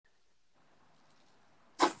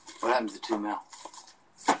happened to the 2 mil?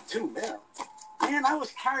 2 mil? Man, I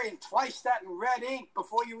was carrying twice that in red ink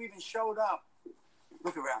before you even showed up.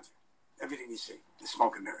 Look around you. Everything you see is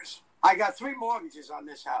smoke and mirrors. I got 3 mortgages on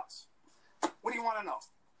this house. What do you want to know?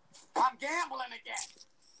 I'm gambling again.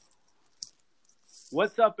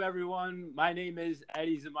 What's up, everyone? My name is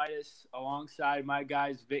Eddie Zamites, alongside my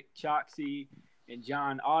guys Vic Chokshi and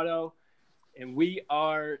John Atto, and we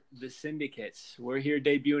are the Syndicates. We're here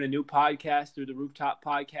debuting a new podcast through the Rooftop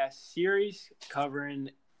Podcast series, covering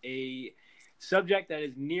a subject that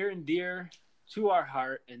is near and dear to our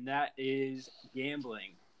heart, and that is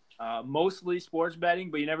gambling. Mostly sports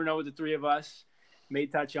betting, but you never know with the three of us. May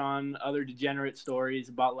touch on other degenerate stories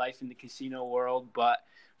about life in the casino world, but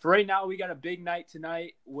for right now, we got a big night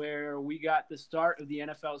tonight where we got the start of the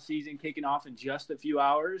NFL season kicking off in just a few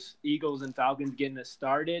hours. Eagles and Falcons getting us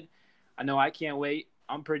started. I know I can't wait.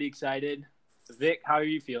 I'm pretty excited. Vic, how are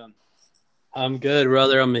you feeling? I'm good,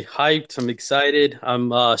 brother. I'm hyped. I'm excited.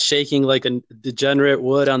 I'm shaking like a degenerate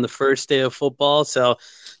would on the first day of football. So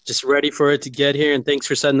just ready for it to get here. And thanks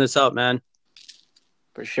for setting this up, man.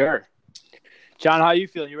 For sure. John, how are you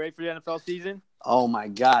feeling? You ready for the NFL season? Oh, my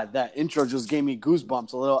God. That intro just gave me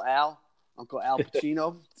goosebumps. A little Uncle Al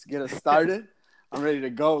Pacino, to get us started. I'm ready to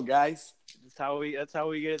go, guys. That's how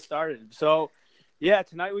we get it started. So, yeah,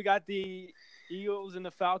 tonight we got the Eagles and the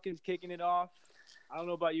Falcons kicking it off. I don't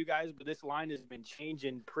know about you guys, but this line has been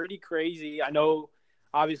changing pretty crazy. I know,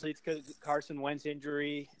 obviously, it's because of Carson Wentz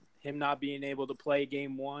injury, him not being able to play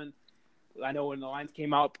game one. I know when the lines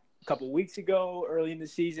came out a couple of weeks ago, early in the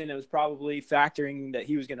season, it was probably factoring that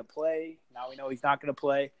he was going to play. Now we know he's not going to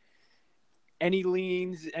play. Any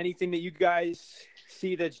leans, anything that you guys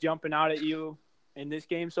see that's jumping out at you in this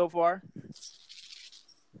game so far?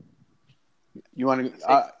 You want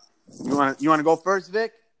to go first,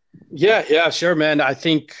 Vic? Yeah, sure, man. I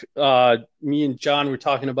think me and John were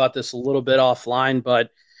talking about this a little bit offline,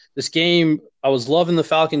 but this game, I was loving the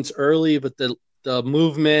Falcons early, but the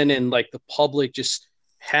movement and like the public just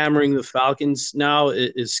hammering the Falcons now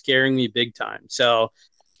is scaring me big time. So,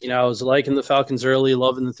 I was liking the Falcons early,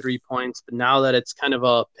 loving the 3 points, but now that it's kind of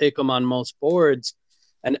a pick 'em on most boards,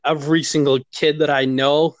 and every single kid that I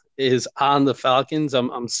know is on the Falcons,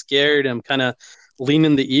 I'm scared. I'm kind of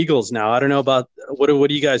leaning the Eagles now. I don't know about what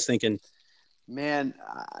are you guys thinking? Man,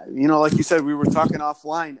 like you said, we were talking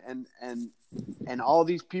offline, and all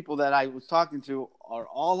these people that I was talking to are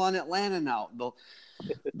all on Atlanta now.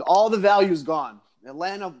 All the value's gone.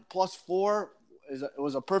 Atlanta +4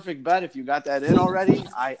 was a perfect bet if you got that in already.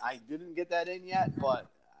 I didn't get that in yet, but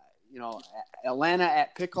Atlanta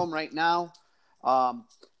at pick'em right now.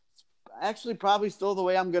 Actually, probably still the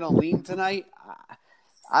way I'm going to lean tonight.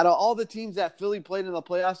 Out of all the teams that Philly played in the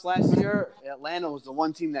playoffs last year, Atlanta was the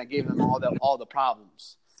one team that gave them all the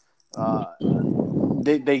problems.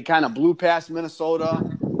 They kind of blew past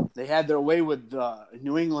Minnesota. They had their way with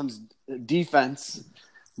New England's defense.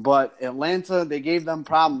 But Atlanta, they gave them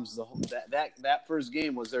problems. That first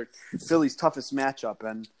game was their Philly's toughest matchup,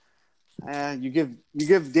 and you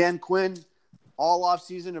give Dan Quinn all off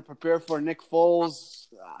season to prepare for Nick Foles.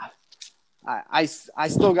 I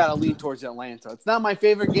still got to lean towards Atlanta. It's not my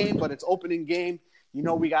favorite game, but it's opening game.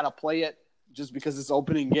 We got to play it just because it's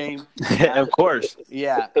opening game. Of course.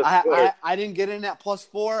 Yeah, I didn't get in at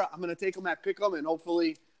 +4. I'm going to take them at pick'em, and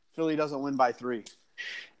hopefully Philly doesn't win by 3.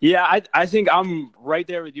 Yeah, I think I'm right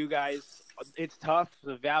there with you guys. It's tough.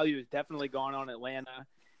 The value is definitely gone on Atlanta.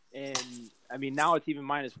 And, I mean, now it's even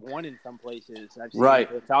 -1 in some places. I've seen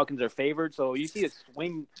right. The Falcons are favored. So you see it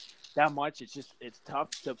swing that much. It's tough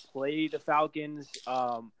to play the Falcons.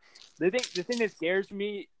 The thing that scares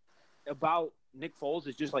me about Nick Foles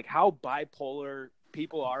is just, like, how bipolar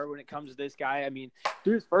people are when it comes to this guy. I mean,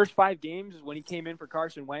 through his first 5 games when he came in for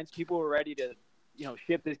Carson Wentz, people were ready to –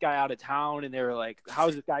 ship this guy out of town, and they were like, how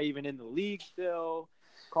is this guy even in the league still?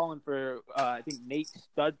 Calling for, I think, Nate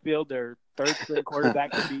Studfield, their third-string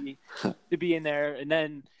quarterback, to be in there. And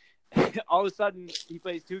then all of a sudden, he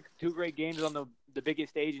plays two great games on the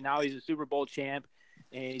biggest stage, and now he's a Super Bowl champ,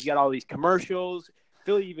 and he's got all these commercials.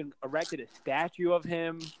 Philly even erected a statue of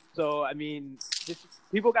him. So, I mean,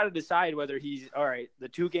 people got to decide whether he's, all right, the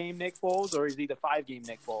 2-game Nick Foles, or is he the 5-game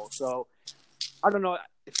Nick Foles? So, I don't know.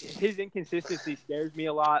 His inconsistency scares me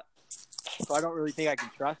a lot, so I don't really think I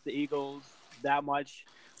can trust the Eagles that much.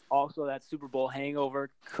 Also, that Super Bowl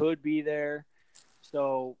hangover could be there.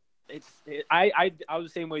 So I was the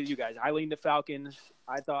same way as you guys. I leaned the Falcons.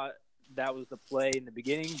 I thought that was the play in the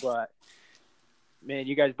beginning, but Man,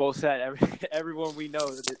 you guys both said everyone we know.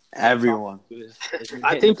 Everyone.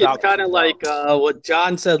 I think it's kind of like what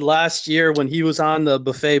John said last year when he was on the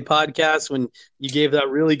Buffet podcast, when you gave that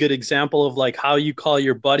really good example of like how you call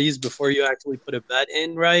your buddies before you actually put a bet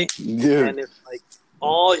in, right? Dude. And if like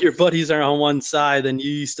all your buddies are on one side, then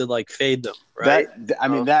you used to like fade them, right?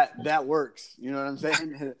 That works. You know what I'm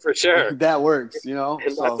saying? For sure. That works, you know?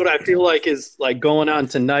 And that's what I feel like is like going on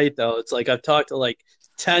tonight, though. It's like I've talked to like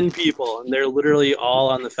 10 people, and they're literally all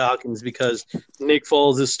on the Falcons because Nick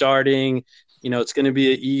Foles is starting. You know, it's going to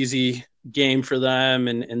be an easy game for them,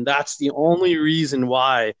 and that's the only reason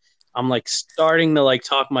why I'm like starting to like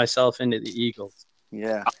talk myself into the Eagles.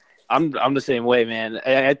 Yeah, I'm the same way, man.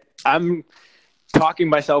 I'm talking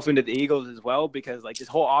myself into the Eagles as well because like this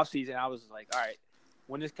whole offseason, I was like, all right,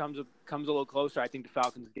 when this comes a little closer, I think the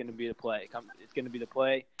Falcons is going to be the play. It's going to be the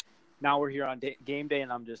play. Now we're here on game day,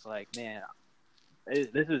 and I'm just like, man.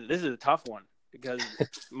 This is a tough one because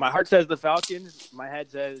my heart says the Falcons, my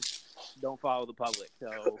head says don't follow the public.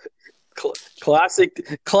 So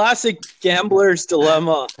classic gambler's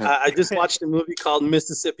dilemma. I just watched a movie called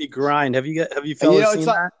Mississippi Grind. Have you fellas seen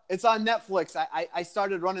that? It's on Netflix. I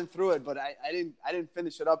started running through it, but I didn't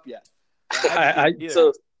finish it up yet.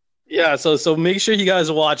 So make sure you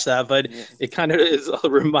guys watch that. But it kind of is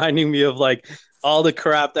reminding me of like all the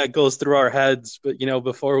crap that goes through our heads, but you know,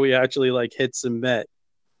 before we actually like hit submit.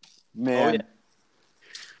 Man.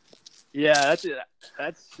 Yeah,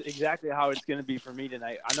 that's exactly how it's going to be for me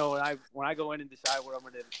tonight. I know when I go in and decide what I'm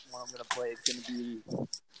going to play, it's going to be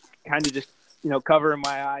kind of just, you know, covering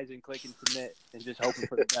my eyes and clicking submit and just hoping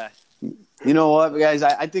for the best. You know what, guys?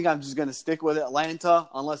 I think I'm just going to stick with Atlanta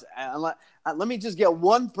unless let me just get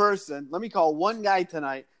one person. Let me call one guy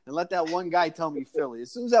tonight and let that one guy tell me Philly.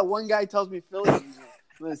 As soon as that one guy tells me Philly, I'm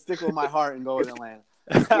going to stick with my heart and go with Atlanta.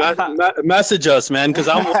 Message us, man, because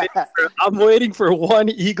I'm waiting for one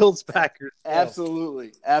Eagles Packers.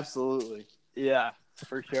 Absolutely. Yeah,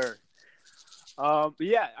 for sure. But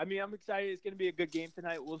yeah, I mean, I'm excited. It's going to be a good game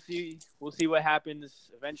tonight. We'll see what happens.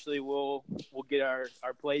 Eventually, we'll get our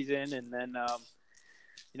plays in, and then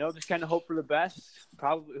you know, just kind of hope for the best.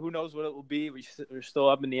 Probably, who knows what it will be. We're still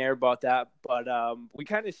up in the air about that. But we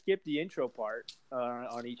kind of skipped the intro part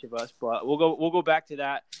on each of us, but we'll go back to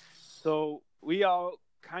that. So we all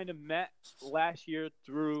kind of met last year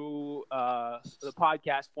through the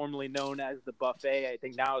podcast formerly known as The Buffet. I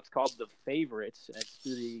think now it's called The Favorites. It's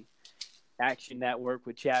through the Action Network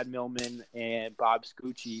with Chad Millman and Bob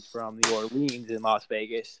Scucci from New Orleans in Las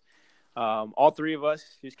Vegas. All three of us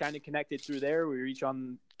just kind of connected through there. We were each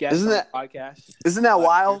on guests on the podcast. Isn't that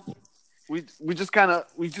wild? We just kind of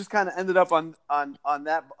ended up on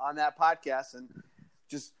that podcast and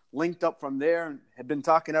just linked up from there and have been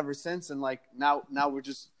talking ever since. And like now we're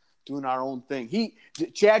just doing our own thing.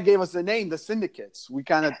 Chad gave us the name, the Syndicates. We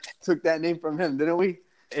kind of took that name from him, didn't we?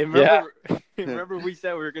 Remember we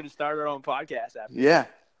said we were going to start our own podcast after. Yeah.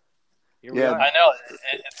 Here we are. I know.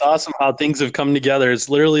 It's awesome how things have come together. It's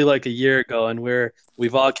literally like a year ago, and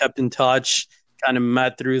we've all kept in touch, kind of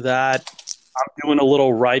met through that. I'm doing a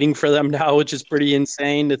little writing for them now, which is pretty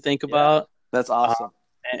insane to think about. That's awesome.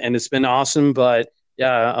 And it's been awesome, but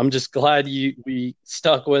yeah, I'm just glad we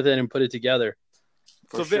stuck with it and put it together.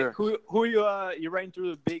 So Vic, who you're writing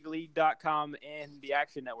through the biglead.com and the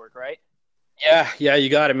Action Network, right? Yeah, you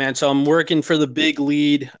got it, man. So I'm working for the Big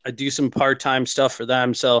Lead. I do some part-time stuff for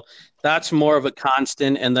them. So that's more of a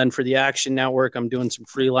constant. And then for the Action Network, I'm doing some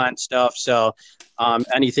freelance stuff. So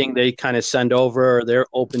anything they kind of send over, they're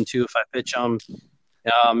open to if I pitch them.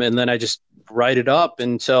 And then I just write it up.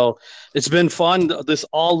 And so it's been fun. This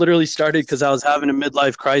all literally started because I was having a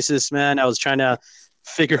midlife crisis, man. I was trying to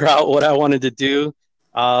figure out what I wanted to do.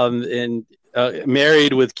 And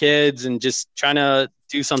married with kids and just trying to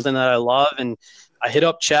do something that I love. And I hit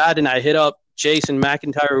up Chad and I hit up Jason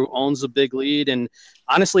McIntyre, who owns the Big Lead. And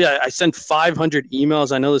honestly, I sent 500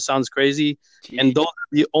 emails. I know this sounds crazy. Jeez. And those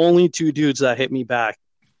are the only two dudes that hit me back.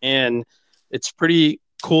 And it's pretty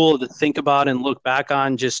cool to think about and look back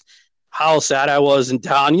on just how sad I was and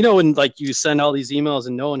down. You know, when like you send all these emails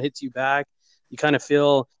and no one hits you back, you kind of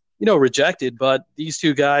feel, you know, rejected. But these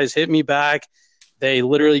two guys hit me back. They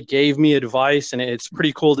literally gave me advice, and it's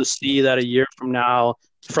pretty cool to see that a year from now,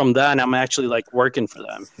 from then, I'm actually like working for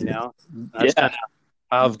them. You know, that's kind of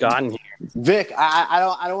how I've gotten here. Vic,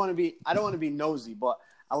 I don't want to be nosy, but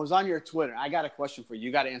I was on your Twitter. I got a question for you.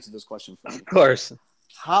 You got to answer this question for me. Of course.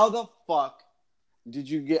 How the fuck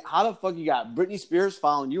you got Britney Spears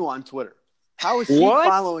following you on Twitter? How is she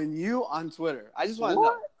following you on Twitter? I just want to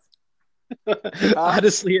know.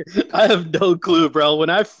 Honestly, I have no clue, bro. When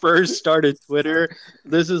I first started Twitter,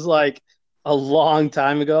 this is like a long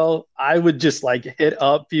time ago, I would just like hit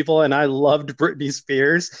up people, and I loved Britney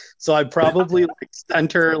Spears, so I probably like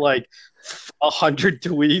sent her like 100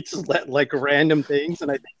 tweets, like random things, and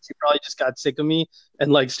I think she probably just got sick of me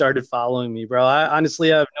and like started following me, bro. I honestly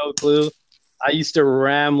have no clue. I used to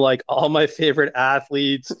ram like all my favorite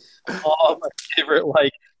athletes, all my favorite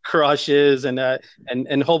like crushes, and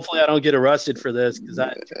hopefully I don't get arrested for this because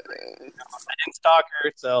I didn't stalk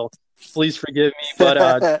her, so please forgive me.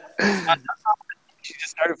 But she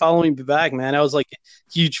just started following me back, man. I was like a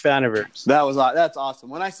huge fan of hers. That's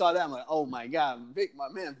awesome. When I saw that, I'm like, oh my god, Vic, my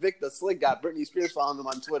man, Vic the Slick got Britney Spears following him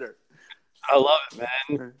on Twitter. I love it,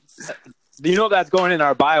 man. You know that's going in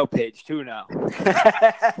our bio page too now.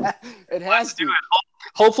 It has to.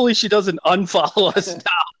 Hopefully she doesn't unfollow us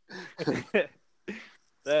now.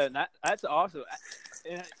 That's awesome.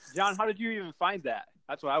 John, how did you even find that?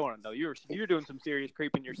 That's what I want to know. You're doing some serious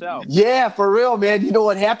creeping yourself. Yeah, for real, man. You know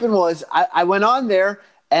what happened was I went on there,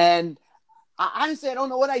 and honestly, I don't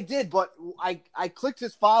know what I did, but I clicked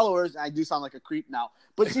his followers. I do sound like a creep now,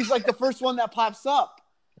 but she's like the first one that pops up.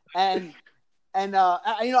 And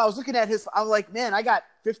I was looking at his – I was like, man, I got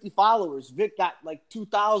 50 followers. Vic got like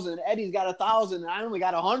 2,000. Eddie's got 1,000, and I only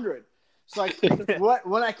got 100. So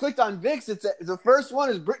when I clicked on Vic's, it's the first one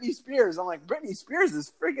is Britney Spears. I'm like, Britney Spears is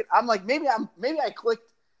freaking. I'm like, maybe I clicked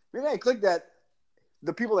that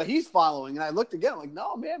the people that he's following, and I looked again. I'm like,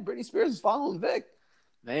 no, man, Britney Spears is following Vic.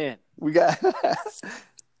 Man, we got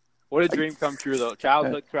what a dream come true though.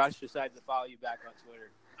 Childhood crush decides to follow you back on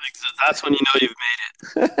Twitter. That's when you know you've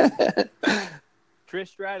made it. Trish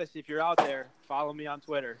Stratus, if you're out there, follow me on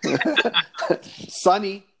Twitter.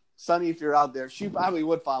 Sunny, if you're out there, she probably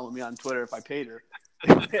would follow me on Twitter if I paid her.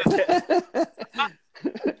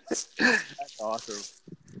 That's awesome.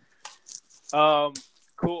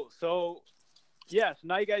 Cool. So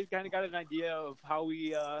now you guys kind of got an idea of how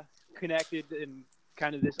we connected and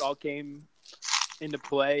kind of this all came into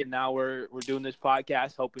play. And now we're doing this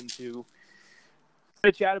podcast, hoping to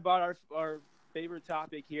chat about our favorite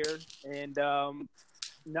topic here. And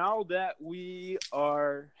now that we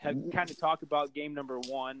have kind of talked about game number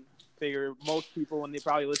 1, figure most people, when they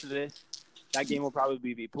probably listen to this, that game will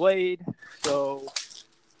probably be played. So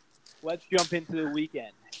let's jump into the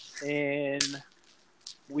weekend. And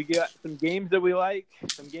we got some games that we like,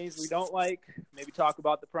 some games we don't like. Maybe talk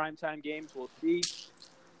about the primetime games. We'll see.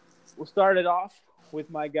 We'll start it off with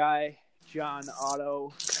my guy, John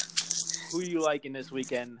Atto. Who are you liking this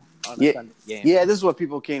weekend on a Sunday game? Yeah, this is what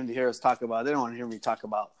people came to hear us talk about. They don't want to hear me talk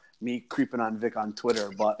about me creeping on Vic on Twitter.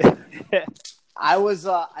 But I was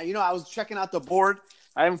checking out the board.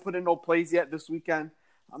 I haven't put in no plays yet this weekend.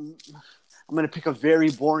 I'm going to pick a very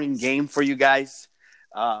boring game for you guys.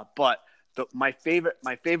 But my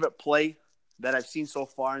favorite play that I've seen so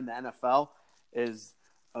far in the NFL is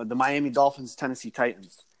the Miami Dolphins Tennessee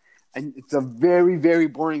Titans, and it's a very, very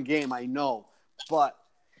boring game, I know, but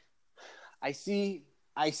I see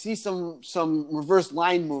some reverse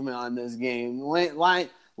line movement on this game.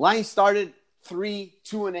 Line started 3,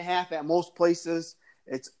 2.5 at most places.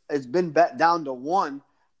 It's been bet down to 1,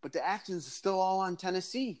 but the actions are still all on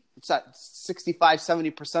Tennessee. It's at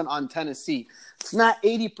 65-70% on Tennessee. It's not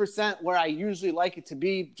 80% where I usually like it to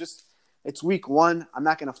be. Just it's week 1. I'm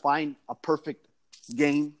not going to find a perfect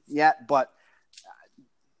game yet, but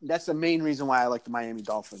that's the main reason why I like the Miami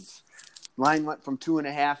Dolphins. Line went from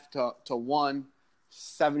 2.5 to 1,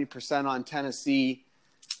 70% on Tennessee.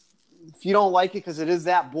 If you don't like it because it is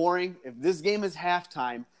that boring, if this game is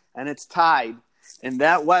halftime and it's tied in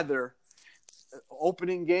that weather,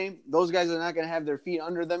 opening game, those guys are not going to have their feet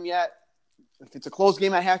under them yet. If it's a close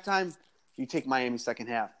game at halftime, you take Miami second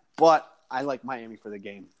half. But I like Miami for the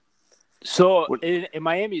game. So, in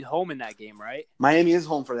Miami's home in that game, right? Miami is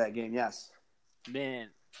home for that game, yes. Man,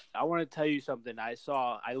 I want to tell you something. I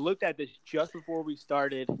looked at this just before we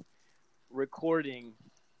started recording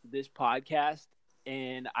this podcast,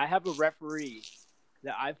 and I have a referee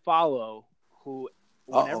that I follow who,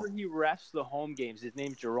 whenever he refs the home games, his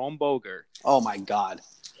name's Jerome Boger. Oh my God!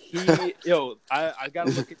 I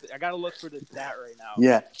gotta look for the stat right now.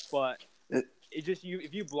 Yeah, but it just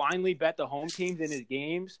if you blindly bet the home teams in his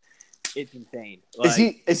games, it's insane.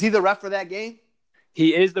 Like, is he the ref for that game?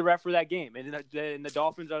 He is the ref for that game, and the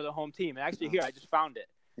Dolphins are the home team. And actually, here I just found it.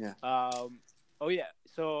 Yeah.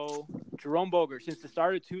 So Jerome Boger, since the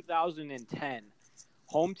start of 2010,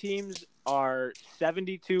 home teams are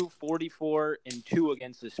 72-44 and 2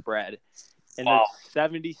 against the spread, and they're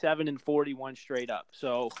 77 and 41 straight up.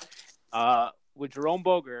 So with Jerome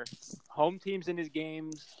Boger, home teams in his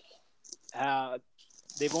games,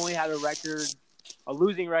 they've only had a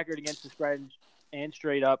losing record against the spread and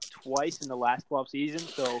straight up twice in the last 12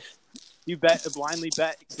 seasons. So you blindly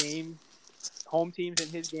bet games, home teams in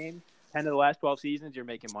his games, 10 of the last 12 seasons, you're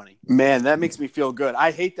making money. Man, that makes me feel good.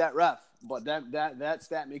 I hate that ref, but that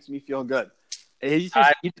stat makes me feel good. They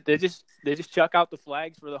just chuck out the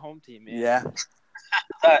flags for the home team, man. Yeah.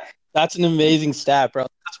 That's an amazing stat, bro.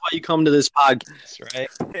 That's why you come to this podcast, right?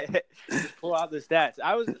 Just pull out the stats.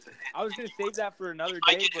 I was gonna save that for another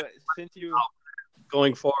day, but since you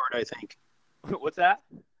going forward, I think. What's that?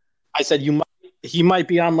 I said he might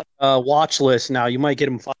be on a watch list now. You might get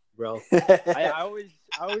him fired, bro. I always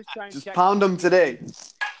try and just check pound him today.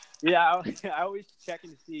 Yeah, I always check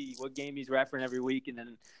and see what game he's refereeing every week, and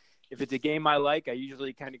then if it's a game I like, I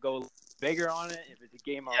usually kind of go bigger on it. If it's a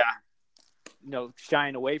game I'm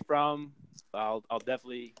shying away from, I'll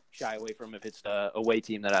definitely shy away from if it's the away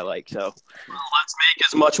team that I like. So let's make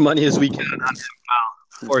as much money as we can on him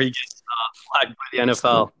before he gets flagged by the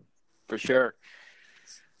NFL. For sure.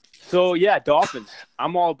 So yeah, Dolphins.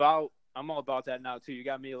 I'm all about that now too. You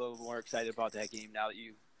got me a little more excited about that game now that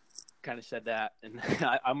you kind of said that, and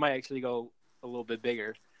I might actually go a little bit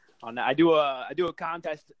bigger on that. I do a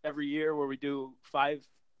contest every year where we do five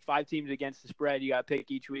teams against the spread. You got to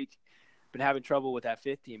pick each week. Been having trouble with that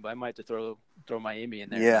fifth team, but I might have to throw Miami in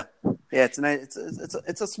there. Yeah. It's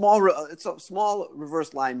a small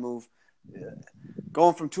reverse line move. Yeah.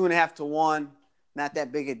 Going from 2.5 to 1, not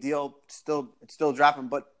that big a deal. It's still dropping,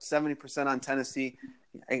 but 70% on Tennessee.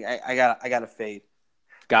 I got to fade.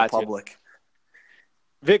 Got public.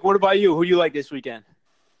 Vic, what about you? Who do you like this weekend?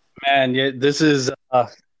 Man, yeah, this is going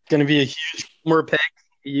to be a huge homer pick.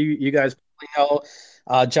 You guys probably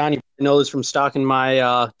know. Johnny knows from stalking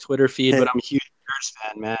my Twitter feed, but I'm a huge Bears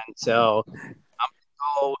fan, man. So I'm going to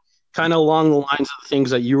go kind of along the lines of the things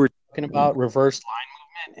that you were talking about, reverse line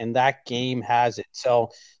movement, and that game has it.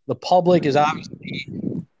 So the public is obviously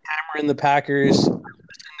hammering the Packers. I listened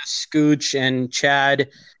to Scooch and Chad.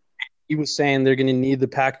 He was saying they're going to need the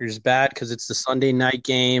Packers bad because it's the Sunday night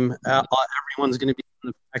game. Everyone's going to be on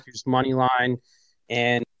the Packers money line,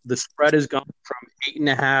 and the spread has gone from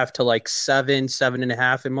 8.5 to like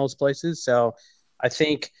 7.5 in most places. So I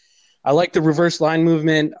think I like the reverse line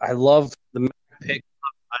movement. I love the pick.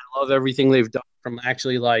 I love everything they've done from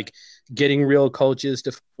actually like getting real coaches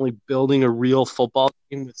to finally building a real football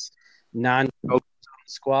team with non-coaches on the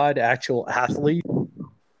squad, actual athletes.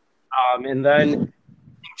 And then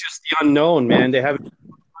just the unknown, man. They haven't.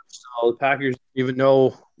 So the Packers don't even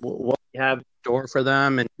know what we have in store for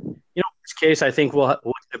them. And, in this case, I think we'll get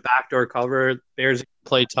a backdoor cover. Bears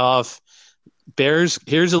play tough. Bears,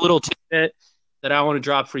 here's a little tidbit that I want to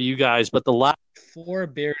drop for you guys. But the last 4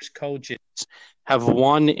 Bears coaches have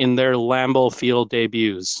won in their Lambeau Field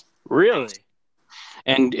debuts. Really?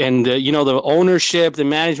 And the ownership, the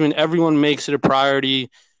management, everyone makes it a priority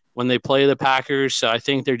when they play the Packers. So I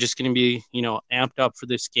think they're just going to be, amped up for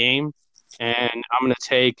this game. And I'm going to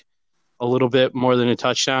take a little bit more than a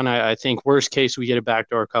touchdown. I think worst case, we get a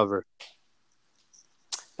backdoor cover.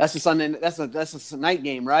 That's a Sunday. That's a night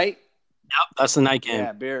game, right? Yep, that's the night game.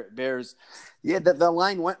 Yeah, Bears. Yeah, the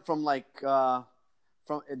line went from the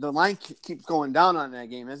line keeps going down on that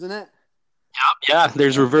game, isn't it? Yep, yeah.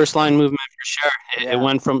 There's reverse line movement for sure.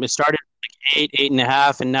 It started like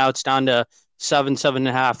 8.5, and now it's down to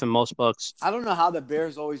 7.5 in most books. I don't know how the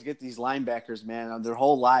Bears always get these linebackers, man. Their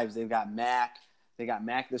whole lives, they've got Mack. They got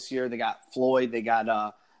Mack this year. They got Floyd. They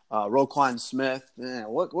got Roquan Smith. Man,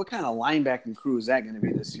 what kind of linebacking crew is that going to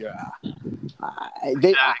be this year?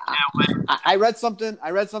 I read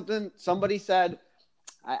something. Somebody said,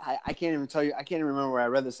 I can't even tell you. I can't even remember where I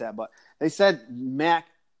read this at, but they said Mack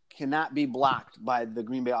cannot be blocked by the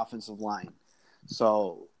Green Bay offensive line.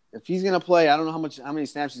 So if he's going to play, I don't know how many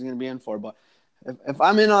snaps he's going to be in for, but if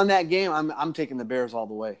I'm in on that game, I'm taking the Bears all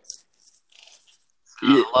the way.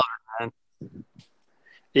 I love it, man.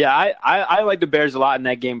 Yeah, I like the Bears a lot in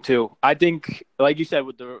that game too. I think, like you said,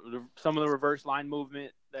 with some of the reverse line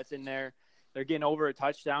movement that's in there, they're getting over a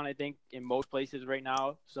touchdown, I think, in most places right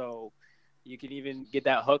now. So you can even get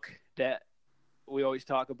that hook that we always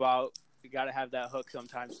talk about. You got to have that hook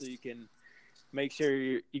sometimes so you can make sure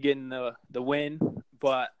you're getting the win.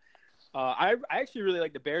 But I actually really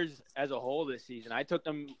like the Bears as a whole this season. I took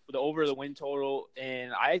them over the win total,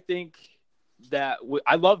 and I think that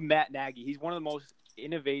I love Matt Nagy. He's one of the most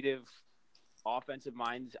innovative offensive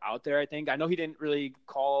minds out there, I think. I know he didn't really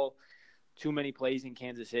call too many plays in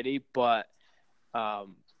Kansas City, but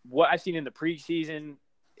what I've seen in the preseason,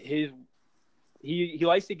 he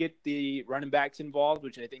likes to get the running backs involved,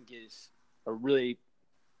 which I think is a really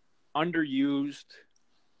underused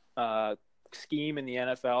scheme in the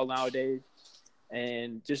NFL nowadays.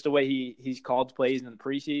 And just the way he's called plays in the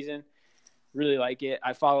preseason, Really like it.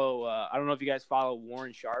 I follow. I don't know if you guys follow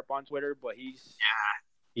Warren Sharp on Twitter, but he's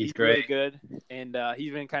great. really good, and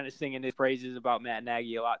he's been kind of singing his praises about Matt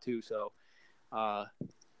Nagy a lot too. So,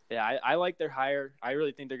 yeah, I like their hire. I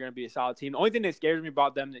really think they're going to be a solid team. The only thing that scares me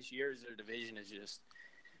about them this year is their division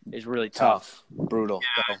is really tough. Brutal.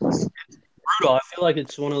 Yeah, it's brutal. I feel like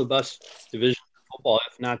it's one of the best divisions of football,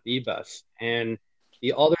 if not the best. And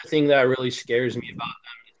the other thing that really scares me about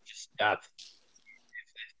them is just depth.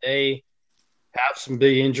 If they have some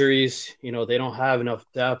big injuries, they don't have enough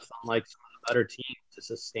depth, unlike some of the better teams, to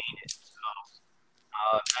sustain it.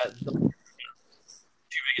 So, the two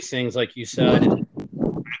biggest things, like you said, is like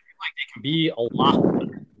they can be a lot better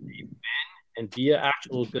than they've been and be an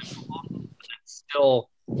actual good football team, but then still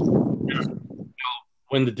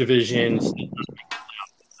win the division. Still doesn't make the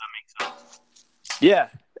playoffs, if that makes sense. Yeah,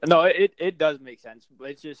 no, it does make sense,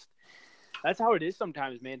 but it's just that's how it is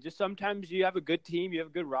sometimes, man. Just sometimes you have a good team, you have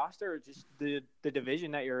a good roster, or just the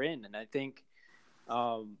division that you're in, and I think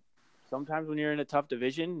sometimes when you're in a tough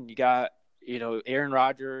division, you got Aaron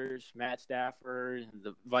Rodgers, Matt Stafford,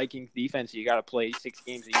 the Vikings defense. You got to play 6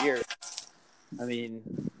 games a year. I mean,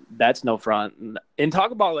 that's no front. And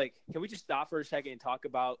talk about can we just stop for a second and talk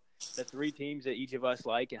about the 3 teams that each of us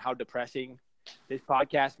like and how depressing this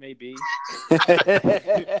podcast may be?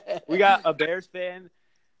 We got a Bears fan.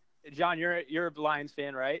 John, you're a Lions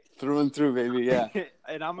fan, right? Through and through, baby. Yeah.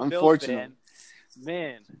 And I'm a Bills fan.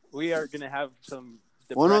 Man, we are gonna have some.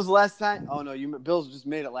 When was the last time? Oh no, Bills just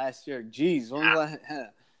made it last year. Jeez, when was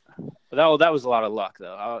But that was a lot of luck,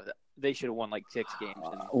 though. They should have won 6 games.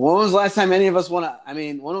 When was the last time any of us won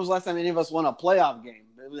when was the last time any of us won a playoff game?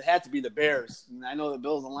 It had to be the Bears. And I know the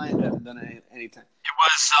Bills and Lions haven't done it anytime.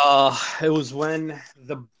 It was when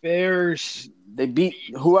the Bears they beat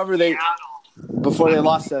whoever they before they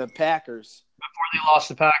lost to the Packers. Before they lost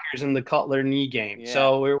the Packers in the Cutler knee game. Yeah.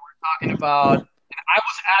 So we were talking about. And I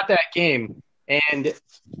was at that game, and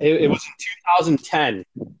it was in 2010. And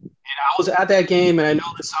I was at that game, and I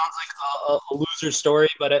know this sounds like a loser story,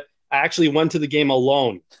 but I actually went to the game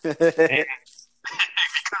alone because I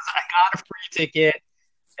got a free ticket.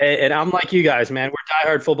 And I'm like you guys, man. We're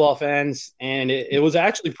diehard football fans, and it was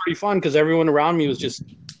actually pretty fun because everyone around me was just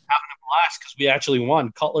having a blast because we actually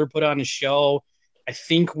won. Cutler put on a show. I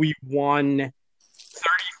think we won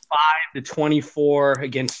 35-24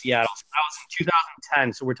 against Seattle. So that was in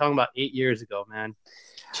 2010. So we're talking about 8 years ago, man.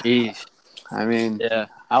 Jeez. I mean, yeah.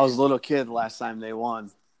 I was a little kid last time they won.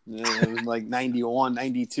 It was 91,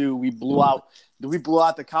 92. We blew out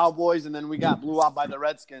the Cowboys, and then we got blew out by the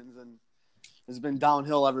Redskins, and it's been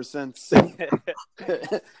downhill ever since.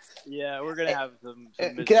 Yeah, we're gonna have some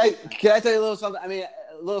can I tell you a little something? I mean,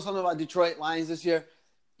 a little something about Detroit Lions this year.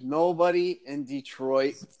 Nobody in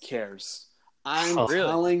Detroit cares. I'm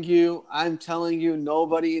telling you,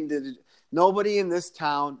 nobody in this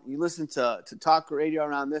town. You listen to talk radio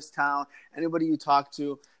around this town. Anybody you talk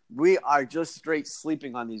to, we are just straight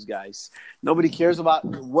sleeping on these guys. Nobody cares about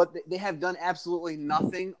what they have done. Absolutely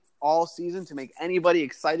nothing all season to make anybody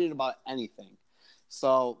excited about anything.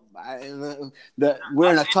 So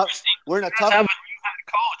we're in a tough. Have a new head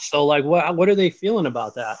coach. So what are they feeling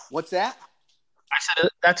about that? What's that? I said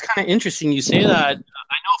that's kind of interesting. You say that. I know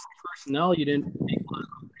from personnel you didn't think a lot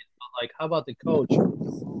of it, but how about the coach?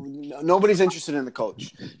 Nobody's interested in the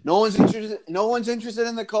coach. No one's interested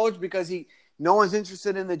in the coach because no one's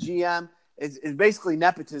interested in the GM. It's basically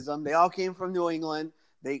nepotism. They all came from New England.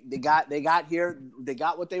 They got here. They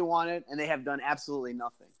got what they wanted, and they have done absolutely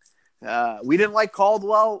nothing. We didn't like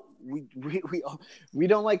Caldwell. We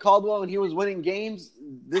don't like Caldwell when he was winning games.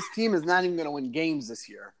 This team is not even going to win games this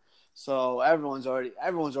year. So everyone's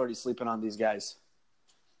already sleeping on these guys.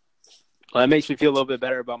 Well, that makes me feel a little bit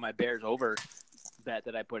better about my Bears over bet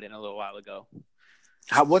that I put in a little while ago.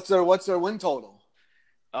 What's their win total?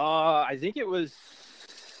 I think it was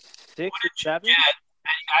 6 or 7. Yeah.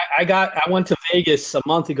 I went to Vegas a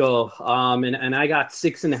month ago, and I got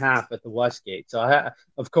 6.5 at the Westgate. So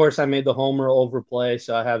of course I made the homer overplay,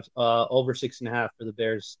 so I have over 6.5 for the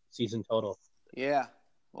Bears season total. Yeah.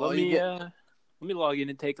 Well, let me log in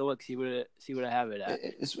and take a look, see what I have it at.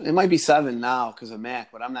 It might be 7 now because of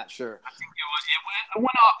Mac, but I'm not sure. I think it went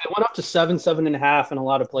up. It went up to 7.5 in a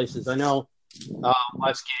lot of places. I know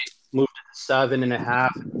Westgate moved it to 7.5, and they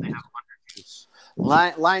have underjuice.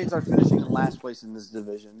 Lions are finishing in last place in this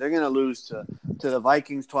division. They're going to lose to the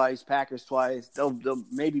Vikings twice, Packers twice. They'll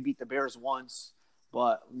maybe beat the Bears once,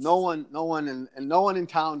 but no one in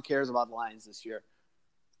town cares about the Lions this year.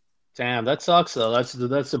 Damn, that sucks though. That's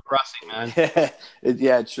depressing, man.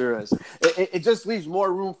 It sure is. It just leaves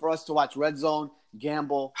more room for us to watch Red Zone,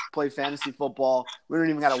 gamble, play fantasy football. We don't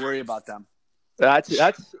even got to worry about them.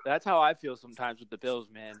 That's how I feel sometimes with the Bills,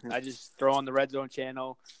 man. I just throw on the Red Zone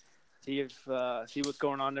channel, see what's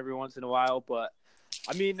going on every once in a while. But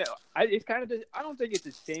I mean, it's kind of I don't think it's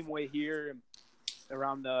the same way here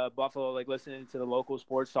around the Buffalo. Like listening to the local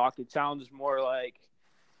sports talk, it sounds more like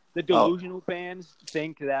the delusional fans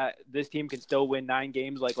think that this team can still win 9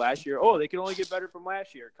 games like last year. Oh, they can only get better from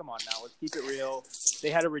last year. Come on now, let's keep it real. They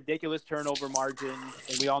had a ridiculous turnover margin,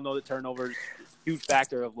 and we all know that turnovers a huge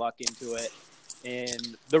factor of luck into it.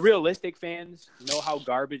 And the realistic fans know how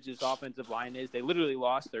garbage this offensive line is. They literally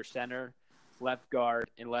lost their center, left guard,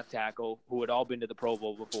 and left tackle, who had all been to the Pro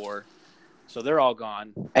Bowl before. So they're all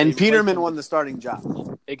gone. And Peterman won the starting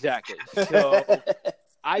job. Exactly. So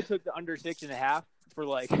I took the under 6.5 for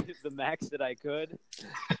like the max that I could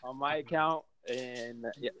on my account. And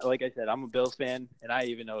like I said, I'm a Bills fan, and I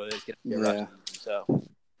even know it's going to be a rushing. So,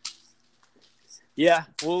 yeah,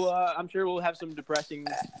 I'm sure we'll have some depressing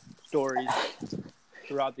stories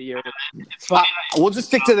throughout the year. We'll just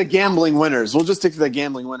stick to the gambling winners.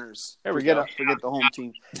 There we go. Forget the home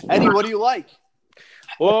team. Eddie, what do you like?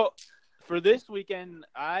 Well, for this weekend,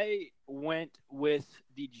 I went with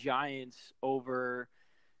the Giants over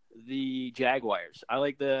the Jaguars. I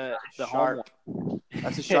like the home one.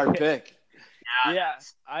 That's a sharp pick. Yeah,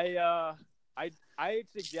 I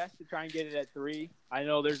suggest to try and get it at 3. I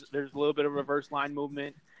know there's a little bit of reverse line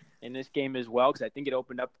movement in this game as well, because I think it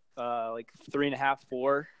opened up like 3.5,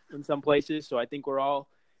 4 in some places. So I think we're all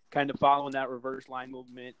kind of following that reverse line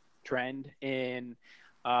movement trend. And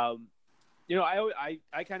I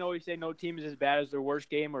kind of always say no team is as bad as their worst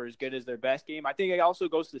game or as good as their best game. I think it also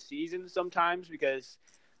goes to the season sometimes because,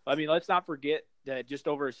 I mean, let's not forget that just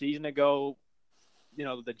over a season ago,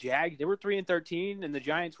 the Jags, they were 3-13 and the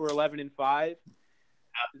Giants were 11-5.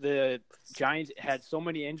 The Giants had so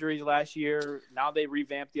many injuries last year. Now they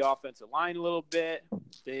revamped the offensive line a little bit.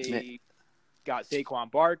 They got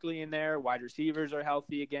Saquon Barkley in there. Wide receivers are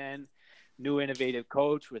healthy again. New innovative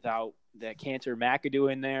coach without that cancer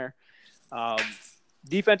McAdoo in there.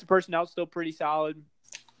 Defensive personnel still pretty solid.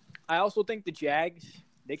 I also think the Jags,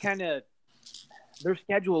 their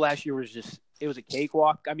schedule last year was it was a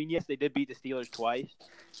cakewalk. I mean, yes, they did beat the Steelers twice,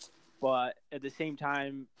 but at the same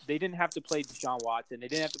time, they didn't have to play Deshaun Watson. They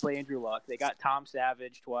didn't have to play Andrew Luck. They got Tom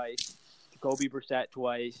Savage twice, Jacoby Brissett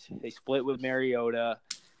twice. They split with Mariota.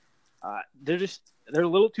 They're a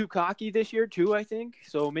little too cocky this year too, I think.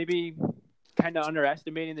 So maybe kind of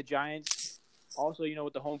underestimating the Giants. Also,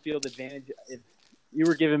 with the home field advantage, if you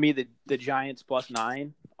were giving me the Giants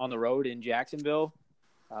 +9 on the road in Jacksonville,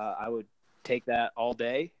 I would take that all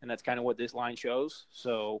day, and that's kind of what this line shows.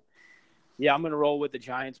 So, yeah, I'm going to roll with the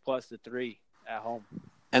Giants +3 at home.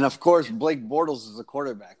 And, of course, Blake Bortles is the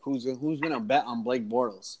quarterback. Who's going to bet on Blake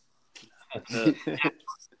Bortles? Bortles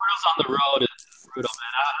on the road is brutal,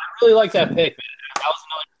 man. I really like that pick, man. That was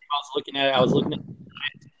another thing I was looking at. I was looking at the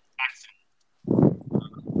Giants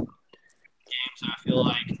games, and I feel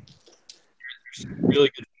like there's some really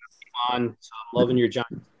good on. So I'm loving your Giants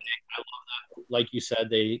pick. I love that. Like you said,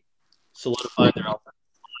 they solidified their offensive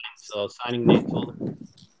line. So signing Nate Fuller.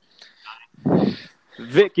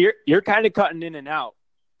 Vic, you're kind of cutting in and out.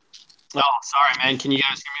 Oh, sorry, man. Can you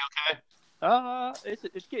guys hear me okay?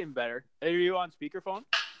 It's getting better. Are you on speakerphone?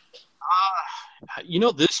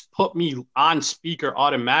 This put me on speaker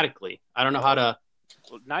automatically. I don't know how to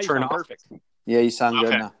now you turn sound off. perfect. Yeah, you sound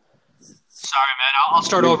good now. Sorry, man. I'll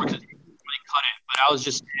start over because you really cut it. But I was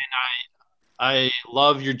just saying I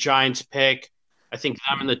love your Giants pick. I think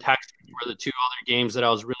them and the Texans were the 2 other games that I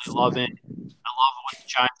was really loving. I love what the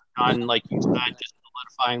Giants have done, like you said, just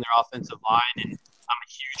solidifying their offensive line. And I'm a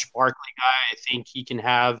huge Barkley guy. I think he can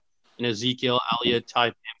have an Ezekiel Elliott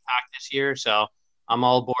type impact this year. So I'm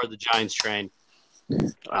all aboard the Giants train.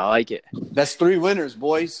 I like it. That's 3 winners,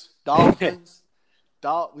 boys. Dolphins.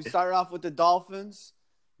 We started off with the Dolphins.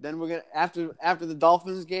 Then we're gonna after the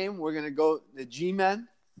Dolphins game, we're gonna go the G-men,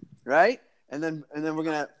 right? And then we're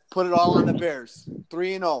gonna put it all on the Bears.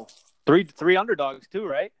 3-0. Three underdogs too,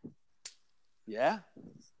 right? Yeah.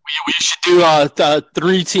 We should do a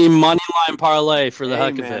 3-team money line parlay for the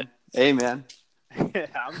heck of it. Amen.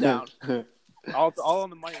 I'm down. all on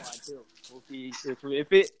the money line too. We'll see if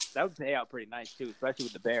that would pay out pretty nice too, especially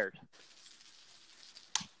with the Bears.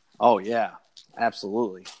 Oh yeah,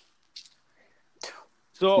 absolutely.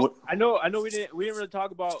 So I know we didn't really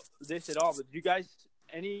talk about this at all, but did you guys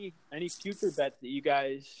any future bets that you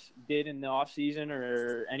guys did in the off season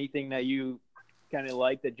or anything that you kind of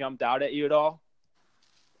liked that jumped out at you at all?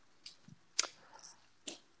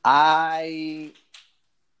 I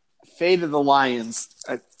faded the Lions.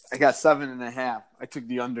 I got 7.5. I took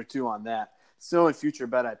the under 2 on that. It's the only future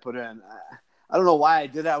bet I put in. I don't know why I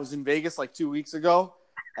did that. I was in Vegas like 2 weeks ago,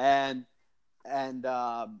 and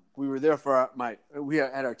we were there for we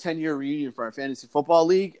had our 10-year reunion for our fantasy football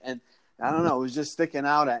league, and I don't know, it was just sticking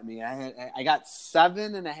out at me. I got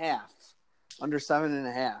 7.5, under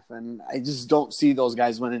 7.5, and I just don't see those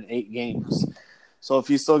guys winning 8 games. So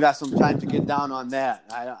if you still got some time to get down on that,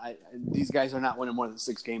 these guys are not winning more than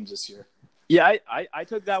 6 games this year. Yeah, I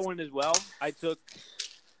took that one as well. I took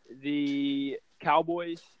the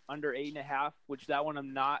Cowboys under 8.5, which that one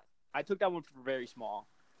I'm not. I took that one for very small.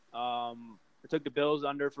 I took the Bills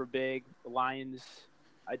under for big. The Lions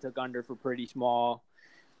I took under for pretty small.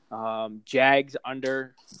 Jags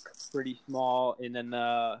under pretty small. And then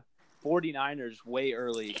the 49ers way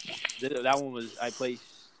early. That one was – I placed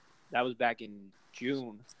 – that was back in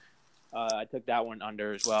June. I took that one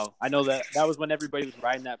under as well. I know that was when everybody was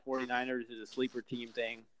riding that 49ers as a sleeper team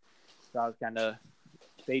thing. So I was kind of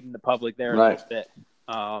fading the public there a little bit.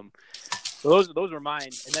 So those were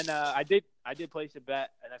mine. And then I did place a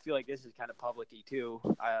bet, and I feel like this is kind of public-y too,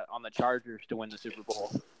 on the Chargers to win the Super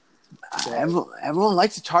Bowl. So, everyone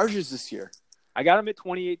likes the Chargers this year. I got them at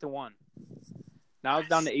 28-1. Now it's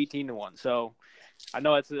down to 18-1. So I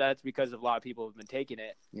know that's because a lot of people have been taking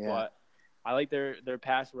it. Yeah. But I like their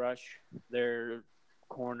pass rush, their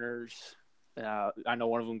corners. I know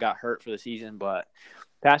one of them got hurt for the season, but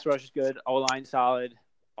pass rush is good. O-line solid.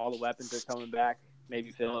 All the weapons are coming back.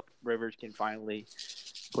 Maybe Phillip Rivers can finally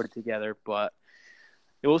put it together, but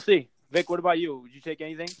we'll see. Vic, what about you? Would you take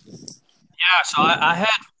anything? Yeah, so I had 5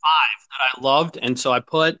 that I loved, and so I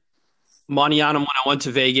put money on them when I went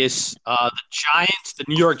to Vegas. The Giants, the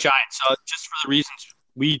New York Giants, just for the reasons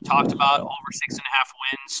we talked about, over 6.5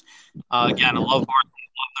 wins. Again, I love Barkley,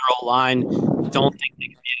 love their O-line. Don't think they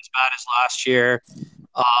can be as bad as last year.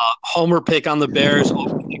 Homer pick on the Bears, over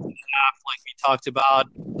 6.5, like we talked about.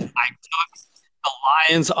 I took the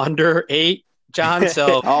Lions under 8, John.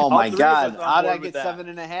 So, oh my God, how did I get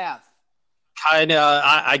 7.5?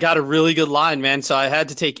 I got a really good line, man. So I had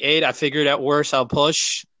to take 8. I figured at worst I'll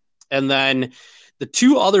push. And then the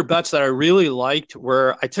 2 other bets that I really liked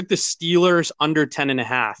were I took the Steelers under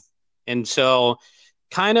 10.5. And so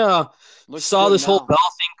kind of saw this whole Bell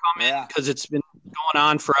thing come in because it's been going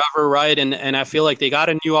on forever, right? And I feel like they got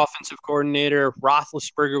a new offensive coordinator.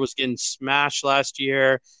 Roethlisberger was getting smashed last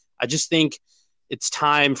year. I just think it's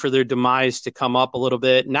time for their demise to come up a little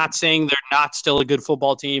bit. Not saying they're not still a good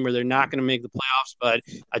football team or they're not going to make the playoffs, but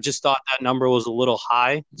I just thought that number was a little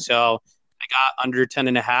high. So I got under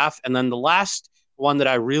 10.5. And then the last one that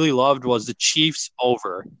I really loved was the Chiefs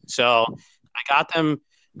over. So I got them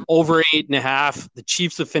over 8.5. The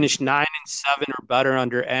Chiefs have finished 9-7 or better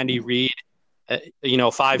under Andy Reid.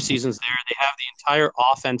 5 seasons there. They have the entire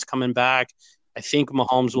offense coming back. I think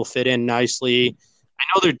Mahomes will fit in nicely. I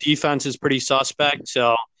know their defense is pretty suspect,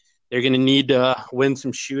 so they're going to need to win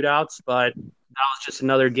some shootouts. But that was just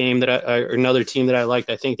another game another team that I liked.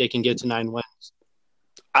 I think they can get to 9 wins.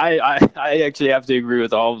 I actually have to agree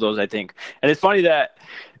with all of those, I think. And it's funny that,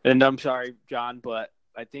 and I'm sorry, John, but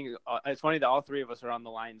I think it's funny that all 3 of us are on the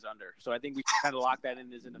Lions under. So I think we can kind of lock that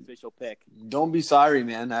in as an official pick. Don't be sorry,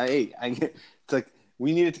 man. It's like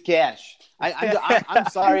we needed to cash. I'm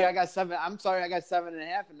sorry. I got 7. I'm sorry. I got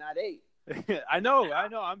 7.5 and not 8. I know.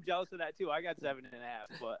 I'm jealous of that too. I got 7.5,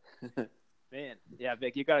 but man, yeah,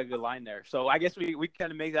 Vic, you got a good line there. So I guess we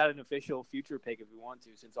kind of make that an official future pick if we want to,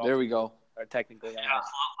 since all there we go. Are technically on. Yeah,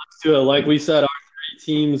 let's do it. Like we said, our 3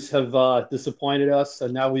 teams have disappointed us, so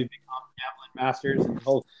now we've become gambling masters, and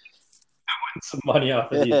we'll win some money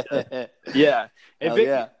off of these. Yeah, and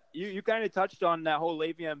Vic, you kind of touched on that whole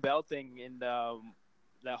Le'Veon Bell thing and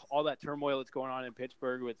all that turmoil that's going on in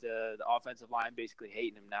Pittsburgh with the offensive line basically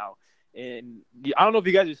hating him now. And I don't know if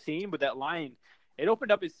you guys have seen, but that line, it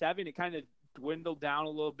opened up at 7. It kind of dwindled down a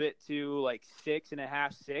little bit to like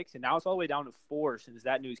 6.5, 6, and now it's all the way down to 4 since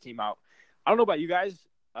that news came out. I don't know about you guys.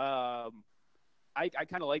 I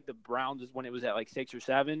kind of like the Browns when it was at like 6 or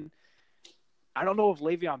 7. I don't know if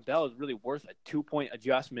Le'Veon Bell is really worth a 2-point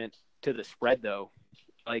adjustment to the spread, though.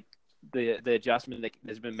 Like the adjustment that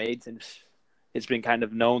has been made since it's been kind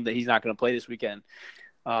of known that he's not going to play this weekend.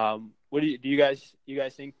 What do you guys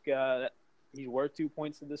think that he's worth 2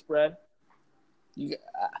 points to the spread?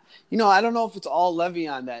 I don't know if it's all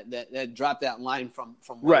Le'Veon that dropped that line from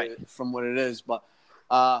what it is, but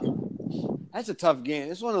that's a tough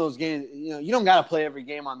game. It's one of those games. You don't got to play every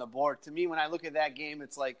game on the board. To me, when I look at that game,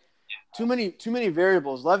 it's like too many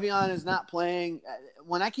variables. Le'Veon is not playing.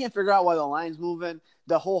 When I can't figure out why the line's moving,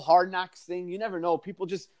 the whole Hard Knocks thing, you never know. People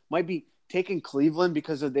just might be taking Cleveland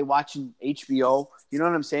because they watching HBO. You know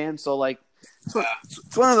what I'm saying? So like,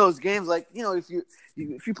 it's one of those games. Like if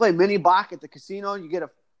you play mini Bach at the casino, you get a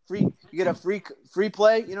free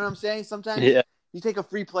play. You know what I'm saying? Sometimes you take a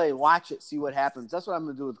free play, watch it, see what happens. That's what I'm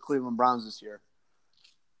going to do with the Cleveland Browns this year.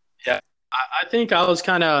 Yeah, I think I was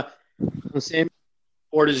kind of the same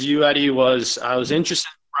board as you, Eddie. I was interested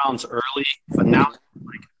in the Browns early, but now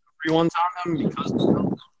like everyone's on them because of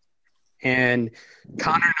them. And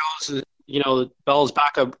Connor knows, Bell's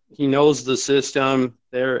backup. He knows the system.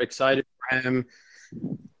 They're excited for him.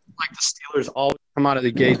 Like the Steelers always come out of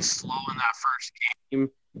the gate slow in that first game.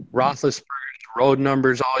 Roethlisberger's road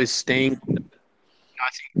numbers always stink. I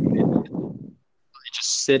think they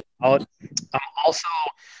just sit out. I'm also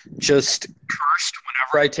just cursed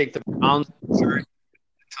whenever I take the Browns. I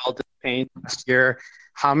felt the pain last year.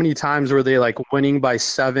 How many times were they like winning by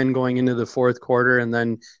 7 going into the fourth quarter and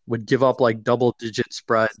then would give up like double-digit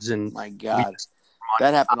spreads? And my God,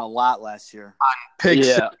 that happened a lot last year. On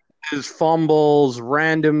picks, fumbles, the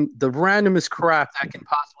randomest crap that can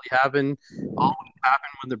possibly happen. Always happen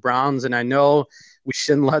with the Browns, and I know we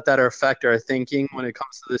shouldn't let that affect our thinking when it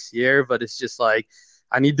comes to this year. But it's just like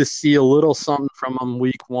I need to see a little something from them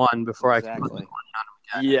week 1 before I can put the money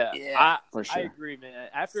on them again. Yeah, for sure. I agree, man.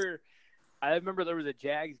 I remember there was a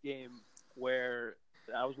Jags game where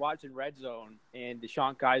I was watching Red Zone and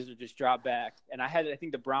DeShone Kizer just dropped back. And I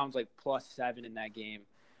think the Browns like +7 in that game.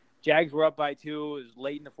 Jags were up by 2. It was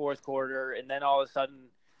late in the fourth quarter. And then all of a sudden,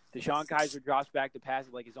 DeShone Kizer drops back to pass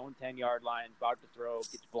at like his own 10-yard line, about to throw,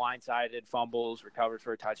 gets blindsided, fumbles, recovers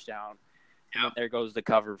for a touchdown. And then there goes the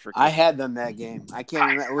cover for I had them that game. I can't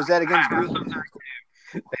remember. Was that against Green?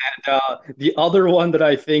 And the other one that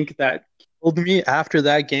I think that killed me after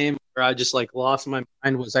that game where I just like lost my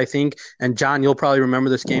mind was I think, and John, you'll probably remember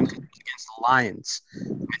this game against the Lions. I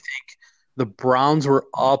think the Browns were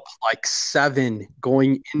up like 7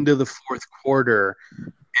 going into the fourth quarter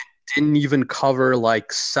and didn't even cover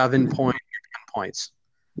like 7 points or 10 points.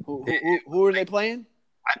 Who were they playing?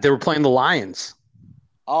 They were playing the Lions.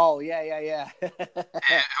 Oh, yeah. It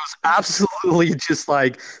was absolutely just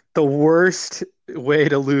like the worst way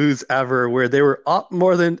to lose ever, where they were up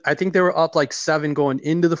I think they were up like 7 going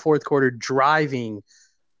into the fourth quarter, driving,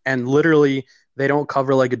 and literally they don't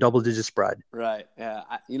cover like a double-digit spread. Right, yeah.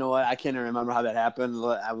 You know what? I can't even remember how that happened.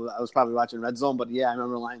 I was probably watching Red Zone, but yeah, I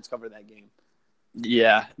remember Lions covered that game.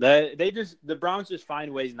 Yeah, the Browns just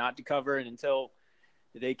find ways not to cover, and until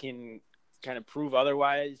they can kind of prove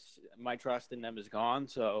otherwise, my trust in them is gone.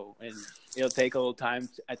 So, and it'll take a little time,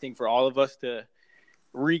 I think, for all of us to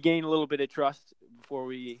regain a little bit of trust before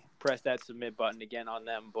we press that submit button again on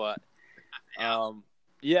them. But, I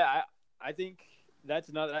think that's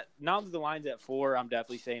another. Now that the line's at 4, I'm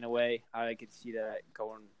definitely staying away. I could see that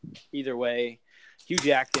going either way. Hugh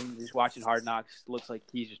Jackson, just watching Hard Knocks, looks like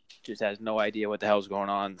he just has no idea what the hell's going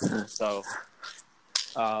on. So,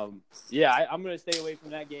 I'm going to stay away from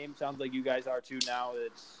that game. Sounds like you guys are too now that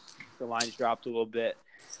the line's dropped a little bit.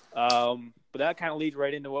 But that kind of leads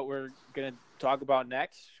right into what we're going to talk about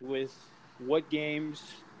next, with what games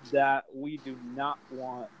that we do not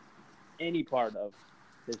want any part of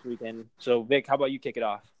this weekend. So, Vic, how about you kick it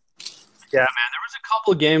off? Yeah, man, there was a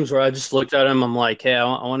couple of games where I just looked at them. I'm like, hey, I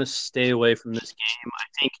want to stay away from this game. I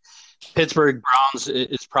think Pittsburgh Browns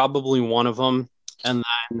is probably one of them. And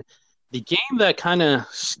then the game that kind of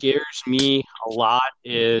scares me a lot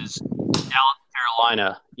is Dallas,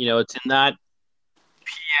 Carolina. It's in that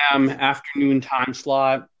PM afternoon time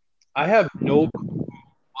slot. I have no clue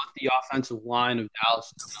what the offensive line of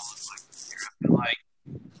Dallas is going to look like this year. I feel like,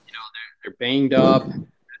 they're banged up. That's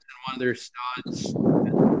one of their studs.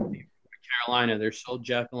 Carolina, they're so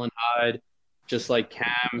Jekyll and Hyde, just like Cam.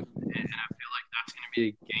 And I feel like that's going to be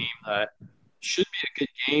a game that should be a good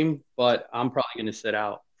game, but I'm probably going to sit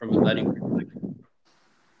out from a betting perspective.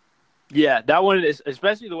 Yeah, that one is,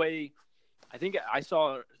 especially the way I think I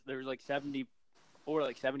saw there was like 70 or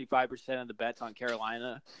like 75% of the bets on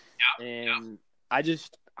Carolina. Yeah, and I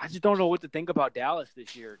just don't know what to think about Dallas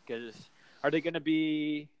this year, because are they going to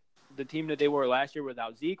be the team that they were last year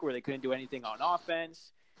without Zeke, where they couldn't do anything on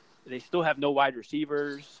offense? They still have no wide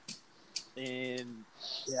receivers. And,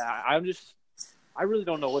 yeah, I really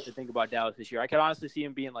don't know what to think about Dallas this year. I could honestly see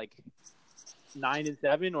him being like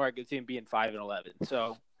 9-7, or I could see him being 5-11.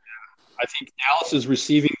 So I think Dallas's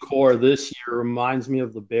receiving core this year reminds me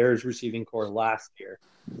of the Bears' receiving core last year.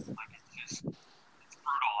 Like it's brutal.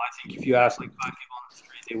 I think if you ask like 5 people on the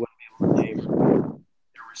street, they wouldn't be able to name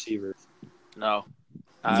their receivers. No,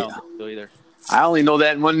 I don't think so either. I only know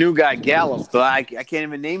that one new guy, Gallup, but I can't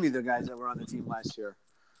even name you the guys that were on the team last year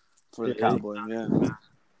for the Cowboys. Yeah.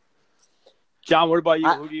 John, what about you?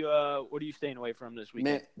 What are you staying away from this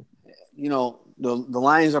weekend? Man, the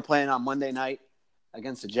Lions are playing on Monday night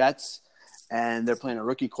against the Jets, and they're playing a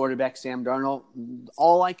rookie quarterback, Sam Darnold.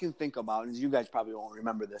 All I can think about, and you guys probably won't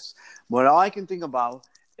remember this, but all I can think about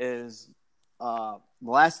is the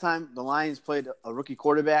last time the Lions played a rookie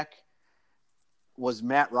quarterback was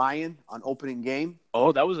Matt Ryan on opening game.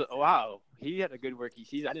 Oh, that was wow. He had a good rookie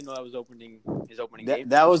season. I didn't know that was his opening game.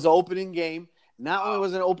 That was the opening game. Not only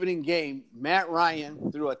was it an opening game, Matt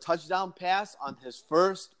Ryan threw a touchdown pass on his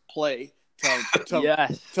first play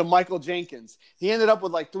to Michael Jenkins. He ended up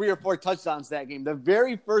with like 3 or 4 touchdowns that game. The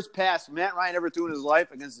very first pass Matt Ryan ever threw in his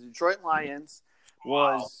life against the Detroit Lions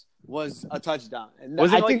was a touchdown. And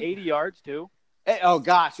was it like 80 yards too? Oh,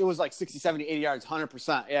 gosh. It was like 60, 70, 80 yards,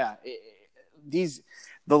 100%. Yeah.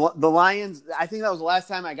 The Lions, I think that was the last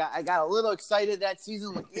time I got a little excited that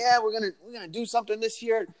season. Like, yeah, we're gonna do something this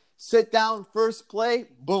year. Sit down, first play,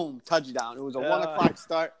 boom, touchdown. It was a 1 o'clock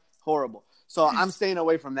start. Horrible. So I'm staying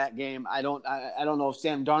away from that game. I don't know if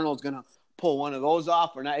Sam Darnold's gonna pull one of those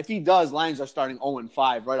off or not. If he does, Lions are starting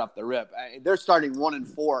 0-5 right off the rip. They're starting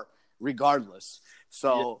 1-4 regardless.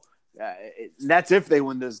 So that's if they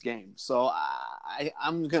win this game. So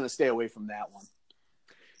I'm gonna stay away from that one.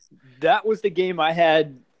 That was the game I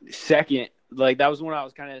had second. Like, that was one I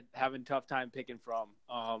was kind of having a tough time picking from.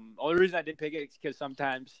 Only reason I didn't pick it is because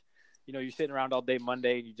sometimes, you're sitting around all day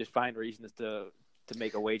Monday and you just find reasons to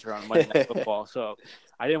make a wager on Monday Night Football. So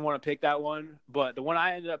I didn't want to pick that one. But the one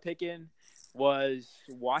I ended up picking was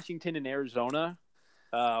Washington and Arizona.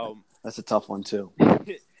 That's a tough one, too.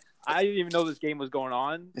 I didn't even know this game was going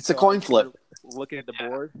on. It's a coin flip. Looking at the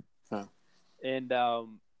board. Huh. And,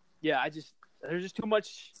 there's just too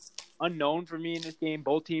much unknown for me in this game.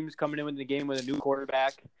 Both teams coming in the game with a new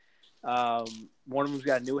quarterback. One of them's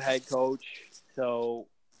got a new head coach. So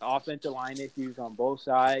offensive line issues on both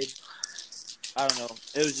sides. I don't know.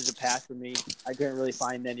 It was just a pass for me. I couldn't really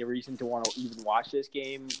find any reason to want to even watch this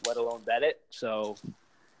game, let alone bet it. So,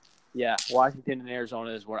 yeah, Washington and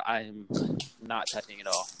Arizona is where I am not touching at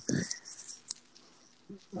all.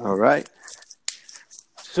 All right.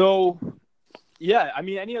 So, yeah, I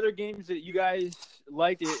mean, any other games that you guys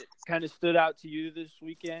liked it kind of stood out to you this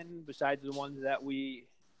weekend besides the ones that we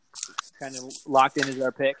kind of locked in as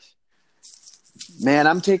our picks? Man,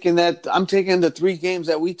 I'm taking the 3 games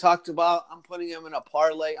that we talked about. I'm putting them in a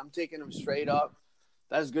parlay. I'm taking them straight up.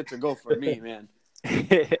 That's good to go for me, man.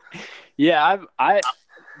 Yeah,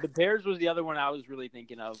 the Bears was the other one I was really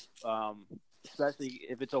thinking of, especially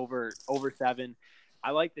if it's over 7.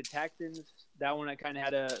 I like the Texans. That one I kind of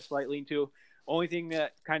had a slight lean to. Only thing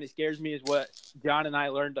that kind of scares me is what John and I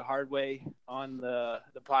learned the hard way on the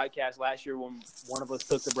podcast last year when one of us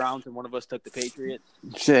took the Browns and one of us took the Patriots.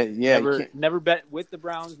 Shit, yeah. Never bet with the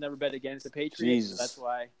Browns, never bet against the Patriots. Jesus. That's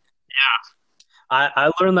why. Yeah.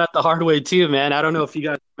 I learned that the hard way too, man. I don't know if you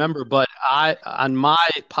guys remember, but on my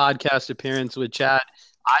podcast appearance with Chad,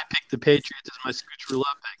 I picked the Patriots as my Scooch Roulette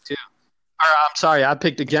pick too. Or I'm sorry, I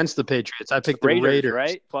picked against the Patriots. I picked the Raiders.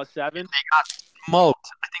 Right? +7. They got smoked.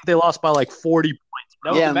 I think they lost by like 40 points.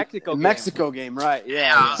 That was the Mexico game, right?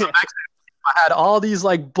 Yeah. It was I had all these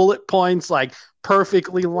like bullet points like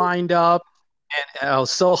perfectly lined up, and I was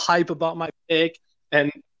so hype about my pick. And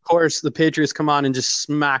of course, the Patriots come on and just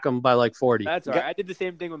smack them by like 40. That's all right. I did the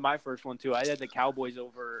same thing with my first one too. I had the Cowboys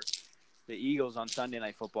over the Eagles on Sunday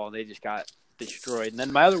Night Football. They just got destroyed. And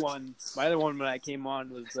then my other one when I came on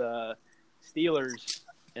was Steelers,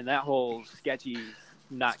 and that whole sketchy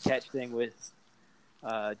not catch thing with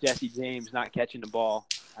Jesse James not catching the ball.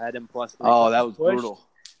 I had him +3. Oh, that was brutal.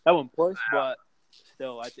 That one pushed, but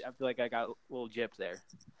still, I feel like I got a little gypped there.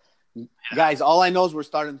 Guys, all I know is we're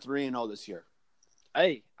starting 3-0 this year.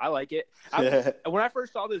 Hey, I like it. When I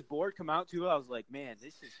first saw this board come out too, I was like, man,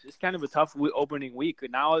 this is kind of a tough opening week.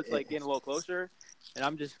 And now it's like getting a little closer, and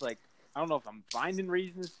I'm just like, I don't know if I'm finding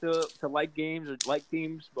reasons to like games or like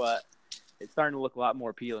teams, but it's starting to look a lot more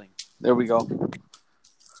appealing. There we go. Let's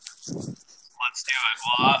do it.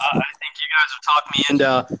 Well, I think you guys have talked me into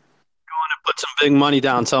going to put some big money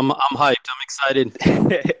down, so I'm hyped. I'm excited.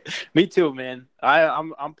 Me too, man.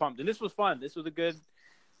 I'm pumped, and this was fun. This was a good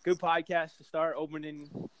podcast to start opening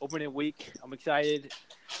week. I'm excited.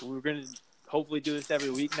 We're gonna hopefully do this every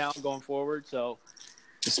week now going forward. So,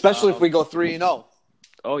 especially if we go 3-0.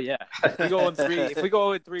 Oh yeah, if we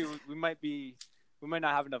go in 3, we might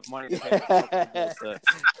not have enough money to pay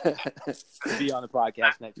to be on the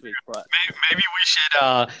podcast next week. But maybe we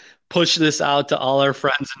should push this out to all our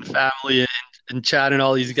friends and family and chat and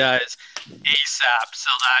all these guys ASAP, so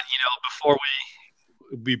that before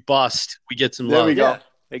we bust, we get some love. There we go. Yeah,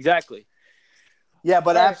 exactly. Yeah,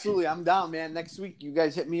 but absolutely, I'm down, man. Next week, you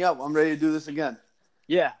guys hit me up. I'm ready to do this again.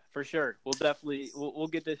 Yeah, for sure. We'll definitely we'll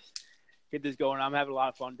get this get this going. I'm having a lot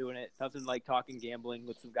of fun doing it. Nothing like talking gambling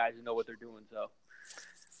with some guys who know what they're doing. So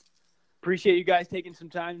appreciate you guys taking some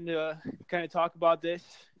time to kind of talk about this,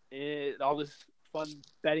 all this fun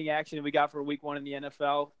betting action that we got for week 1 in the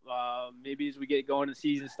NFL. Maybe as we get going, the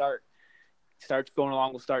season starts going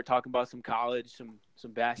along, we'll start talking about some college,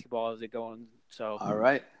 some basketball as it goes. So All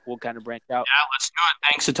right. We'll kind of branch out. Yeah, let's do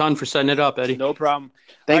it. Thanks a ton for setting it up, Eddie. No problem.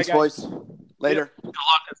 Thanks, All right, boys. Later. Good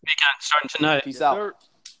luck this weekend starting tonight. Peace Yes, out. sir.